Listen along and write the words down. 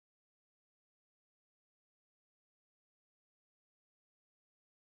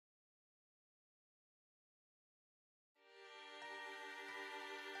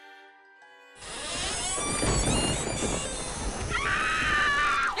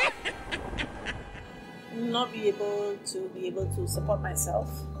not be able to support myself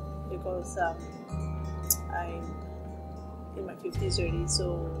because I'm in my 50s already,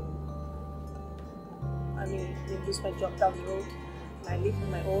 so I may lose my job down the road. I live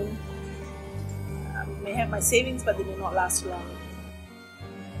on my own. I may have my savings, but they may not last long.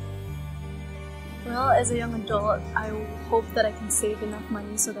 Well, as a young adult, I hope that I can save enough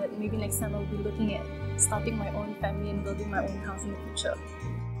money so that maybe next time I'll be looking at starting my own family and building my own house in the future.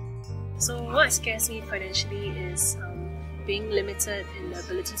 So what scares me financially is being limited in the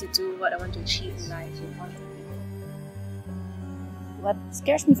ability to do what I want to achieve in life. What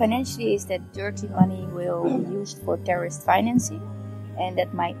scares me financially is that dirty money will be used for terrorist financing, and that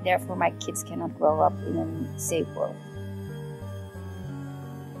therefore my kids cannot grow up in a safe world.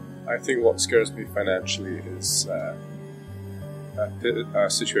 I think what scares me financially is a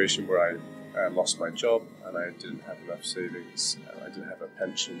situation where I lost my job and I didn't have enough savings, I didn't have a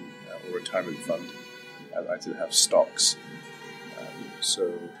pension or retirement fund, and I didn't have stocks.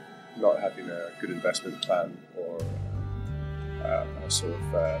 So not having a good investment plan or a sort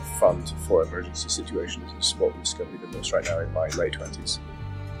of fund for emergency situations is what would scare me the most right now in my late 20s.